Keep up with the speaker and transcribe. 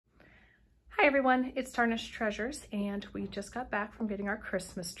everyone, it's Tarnished Treasures, and we just got back from getting our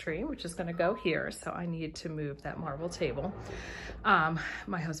Christmas tree, which is gonna go here, so I need to move that marble table.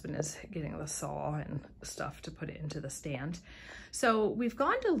 My husband is getting the saw and stuff to put it into the stand. So we've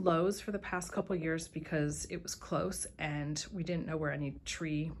gone to Lowe's for the past couple years because it was close and we didn't know where any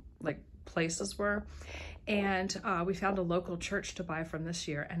tree places were. And we found a local church to buy from this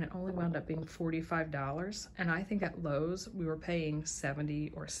year, and it only wound up being $45. And I think at Lowe's we were paying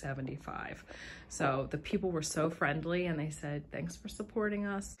 $70 or $75. So the people were so friendly and they said, thanks for supporting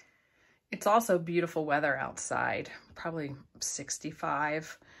us. It's also beautiful weather outside, probably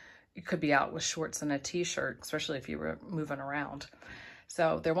 65. You could be out with shorts and a t-shirt, especially if you were moving around.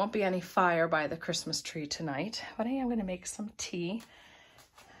 So there won't be any fire by the Christmas tree tonight, but I am gonna make some tea.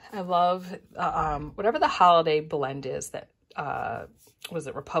 I love whatever the holiday blend is that, was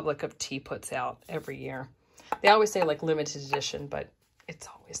it Republic of Tea puts out every year. They always say like limited edition, but it's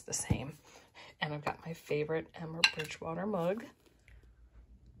always the same. And I've got my favorite Emma Bridgewater mug.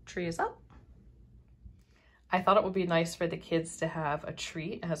 Tree is up. I thought it would be nice for the kids to have a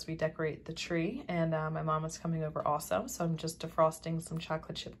treat as we decorate the tree, and my mom is coming over also, so I'm just defrosting some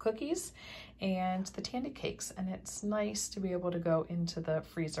chocolate chip cookies and the tandy cakes, and it's nice to be able to go into the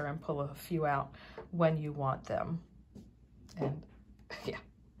freezer and pull a few out when you want them. And yeah.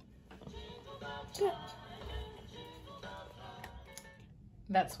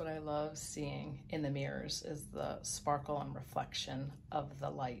 That's what I love seeing in the mirrors, is the sparkle and reflection of the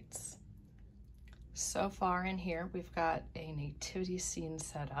lights. So far in here, we've got a nativity scene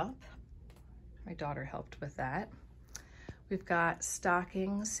set up. My daughter helped with that. We've got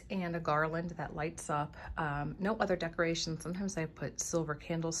stockings and a garland that lights up. No other decorations. Sometimes I put silver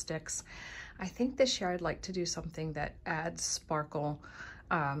candlesticks. I think this year I'd like to do something that adds sparkle.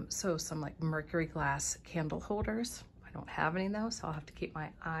 So some like mercury glass candle holders. I don't have any though, so I'll have to keep my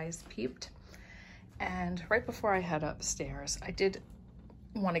eyes peeped. And right before I head upstairs, I did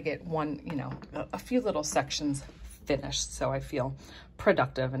want to get a few little sections finished so I feel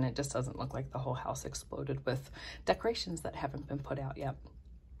productive and it just doesn't look like the whole house exploded with decorations that haven't been put out yet.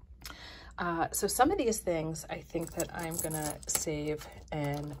 So some of these things I think that I'm gonna save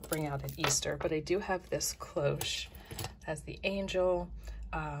and bring out at Easter, but I do have this cloche as the angel.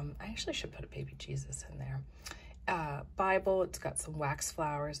 I actually should put a baby Jesus in there. Bible, it's got some wax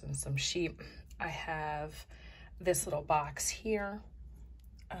flowers and some sheep. I have this little box here.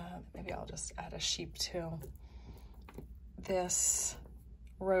 Maybe I'll just add a sheep too. This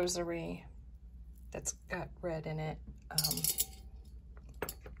rosary that's got red in it.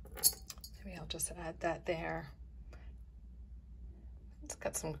 Maybe I'll just add that there. It's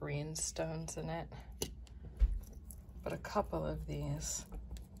got some green stones in it. But a couple of these,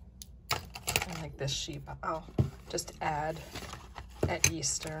 and like this sheep, I'll just add at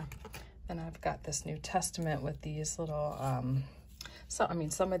Easter. Then I've got this New Testament with these little, so, I mean,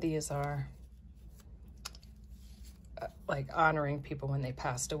 some of these are like honoring people when they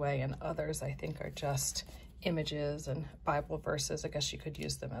passed away, and others I think are just images and Bible verses. I guess you could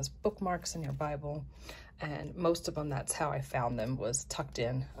use them as bookmarks in your Bible. And most of them, that's how I found them, was tucked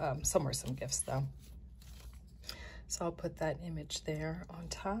in. Some were some gifts though. So I'll put that image there on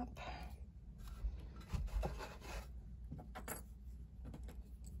top.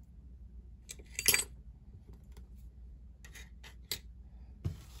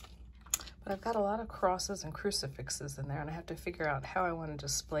 But I've got a lot of crosses and crucifixes in there, and I have to figure out how I want to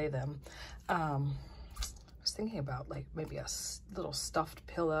display them. I was thinking about like maybe a little stuffed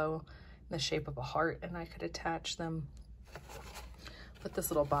pillow in the shape of a heart, and I could attach them. But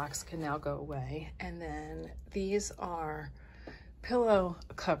this little box can now go away. And then these are pillow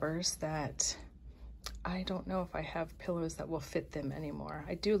covers that I don't know if I have pillows that will fit them anymore.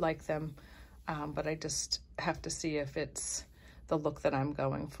 I do like them, but I just have to see if it's the look that I'm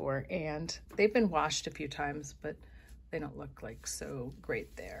going for. And they've been washed a few times, but they don't look like so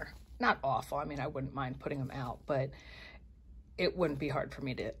great there. Not awful. I mean, I wouldn't mind putting them out, but it wouldn't be hard for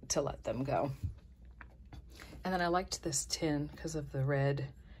me to let them go. And then I liked this tin because of the red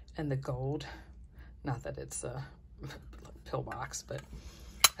and the gold. Not that it's a pillbox, but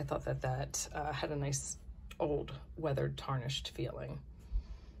I thought that that had a nice old weathered tarnished feeling.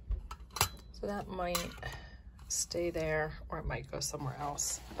 So that might stay there, or it might go somewhere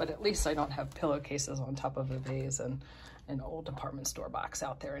else, but at least I don't have pillowcases on top of a vase and an old department store box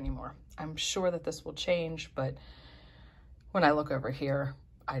out there anymore. I'm sure that this will change, but when I look over here,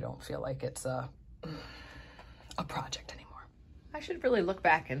 I don't feel like it's a project anymore. I should really look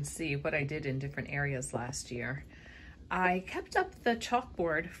back and see what I did in different areas last year. I kept up the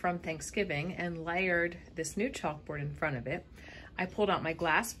chalkboard from Thanksgiving and layered this new chalkboard in front of it. I pulled out my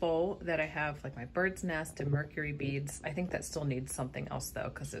glass bowl that I have like my bird's nest and mercury beads. I think that still needs something else though,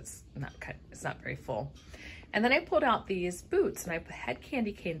 because it's not very full. And then I pulled out these boots and I had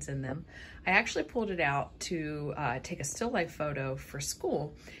candy canes in them. I actually pulled it out to take a still life photo for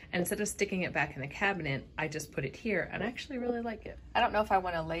school. And instead of sticking it back in the cabinet, I just put it here and I actually really like it. I don't know if I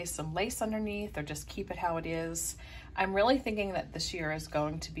want to lay some lace underneath or just keep it how it is. I'm really thinking that this year is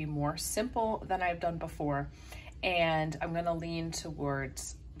going to be more simple than I've done before. And I'm going to lean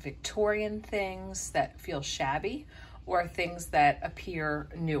towards Victorian things that feel shabby or things that appear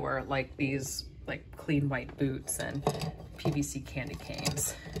newer, like these like clean white boots and PVC candy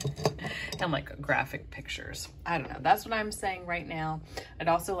canes and like graphic pictures. I don't know. That's what I'm saying right now. I'd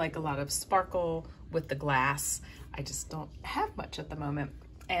also like a lot of sparkle with the glass. I just don't have much at the moment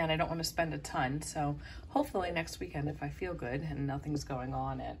and I don't want to spend a ton. So hopefully next weekend, if I feel good and nothing's going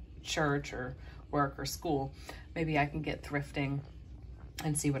on at church or work or school, maybe I can get thrifting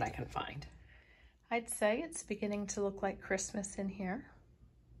and see what I can find. I'd say it's beginning to look like Christmas in here.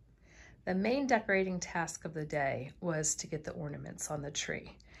 The main decorating task of the day was to get the ornaments on the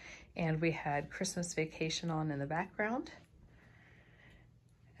tree. And we had Christmas Vacation on in the background.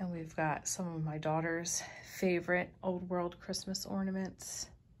 And we've got some of my daughter's favorite Old World Christmas ornaments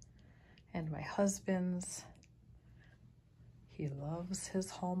and my husband's. He loves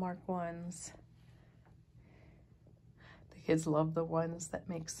his Hallmark ones. The kids love the ones that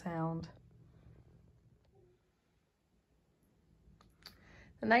make sound.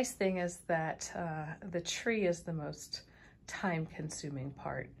 The nice thing is that the tree is the most time-consuming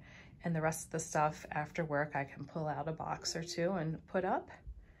part, and the rest of the stuff after work I can pull out a box or two and put up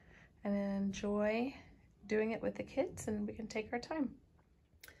and enjoy doing it with the kids, and we can take our time.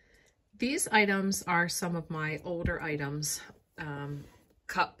 These items are some of my older items,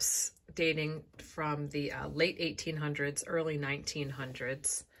 cups dating from the late 1800s, early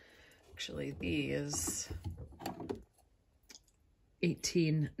 1900s. Actually, these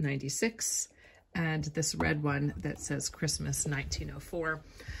 1896, and this red one that says Christmas 1904.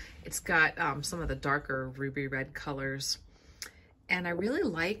 It's got some of the darker ruby red colors, and I really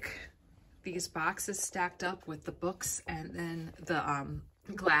like these boxes stacked up with the books and then the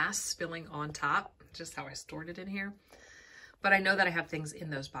glass spilling on top, just how I stored it in here. But I know that I have things in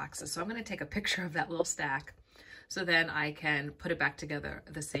those boxes, so I'm going to take a picture of that little stack so then I can put it back together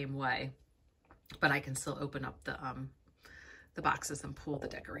the same way, but I can still open up the boxes and pull the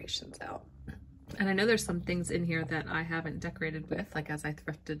decorations out. And I know there's some things in here that I haven't decorated with, like as I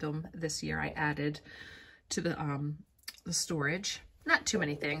thrifted them this year, I added to the storage. Not too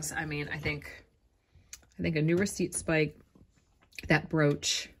many things. I mean, I think a new receipt spike, that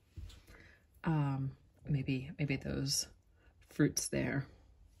brooch, maybe those fruits there.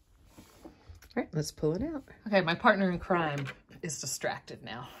 All right, let's pull it out. Okay, my partner in crime is distracted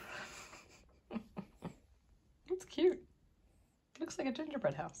now. It's cute. Looks like a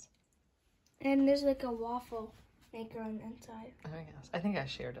gingerbread house. And there's like a waffle maker on the inside. Oh yes, I think I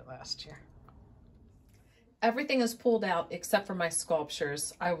shared it last year. Everything is pulled out except for my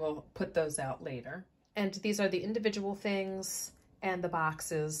sculptures. I will put those out later. And these are the individual things and the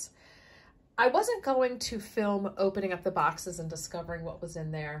boxes. I wasn't going to film opening up the boxes and discovering what was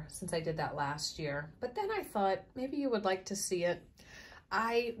in there since I did that last year. But then I thought maybe you would like to see it.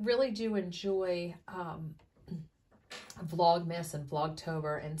 I really do enjoy Vlogmas and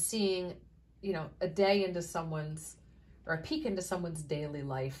Vlogtober and seeing, you know, a day into someone's, or a peek into someone's daily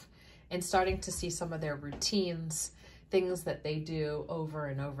life and starting to see some of their routines, things that they do over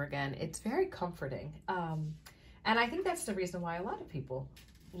and over again. It's very comforting. And I think that's the reason why a lot of people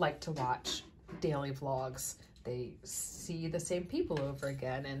like to watch daily vlogs. They see the same people over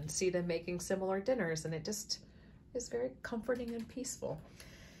again and see them making similar dinners, and it just is very comforting and peaceful.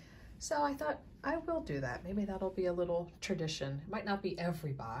 So I thought I will do that. Maybe that'll be a little tradition. It might not be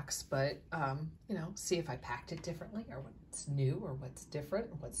every box, but you know, see if I packed it differently or what's new or what's different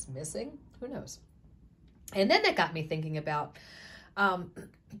or what's missing. Who knows? And then that got me thinking about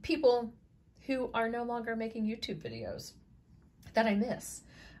people who are no longer making YouTube videos that I miss.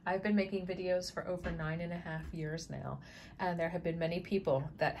 I've been making videos for over 9.5 years now, and there have been many people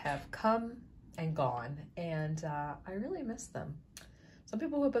that have come and gone, and I really miss them. Some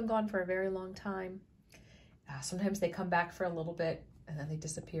people who have been gone for a very long time, sometimes they come back for a little bit and then they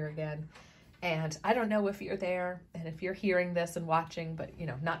disappear again. And I don't know if you're there and if you're hearing this and watching, but you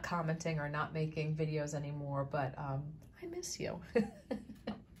know, not commenting or not making videos anymore, but I miss you.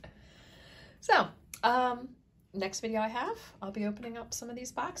 So, next video I have, I'll be opening up some of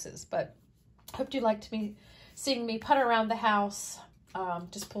these boxes, but hope you liked seeing me putter around the house,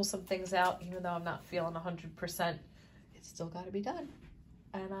 just pull some things out, even though I'm not feeling 100%. it's still got to be done,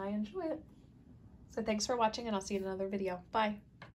 and I enjoy it. So thanks for watching, and I'll see you in another video. Bye.